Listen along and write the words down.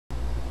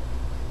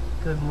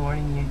Good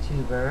morning,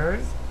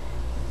 YouTubers.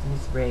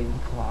 This is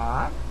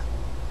reveiw.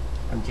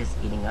 I'm just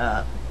getting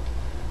up.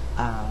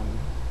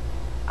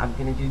 I'm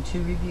going to do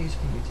 2 reviews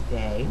for you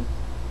today.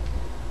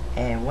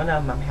 And one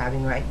of them I'm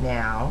having right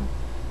now.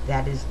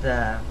 That is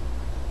the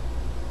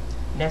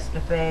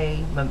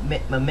Nescafe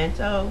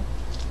Memento,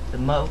 the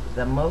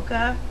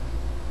mocha.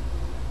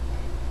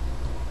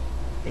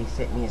 They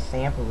sent me a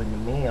sample in the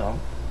mail.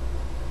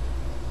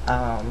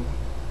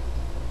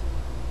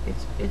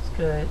 It's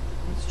good.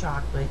 It's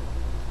chocolate.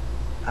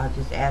 I'll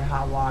just add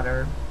hot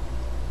water,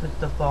 put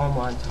the foam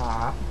on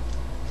top.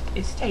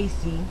 It's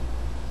tasty.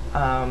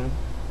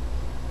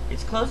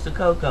 It's close to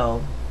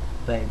cocoa,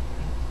 but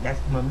that's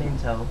the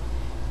memento.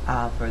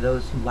 For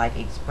those who like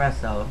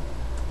espresso,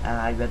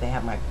 I'd rather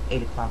have my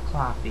 8 o'clock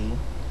coffee.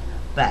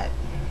 But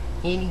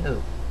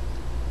anywho,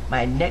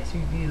 my next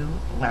review,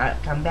 when I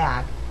come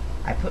back,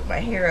 I put my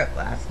hair up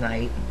last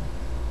night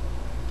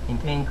in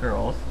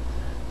PINCURLS,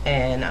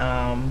 and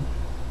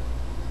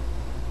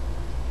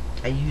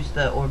I used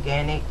the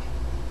organic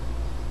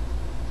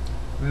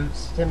root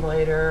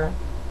stimulator.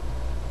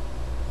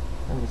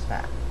 What is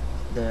that?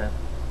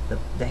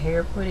 The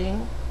hair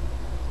pudding.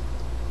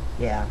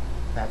 Yeah,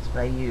 that's what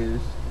I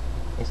used.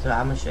 And so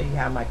I'm gonna show you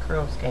how my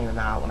curls came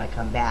out when I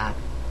come back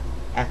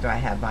after I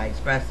have my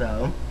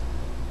espresso.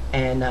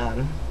 And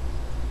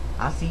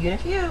I'll see you in a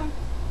few.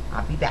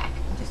 I'll be back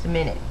in just a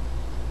minute.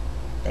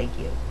 Thank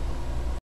you.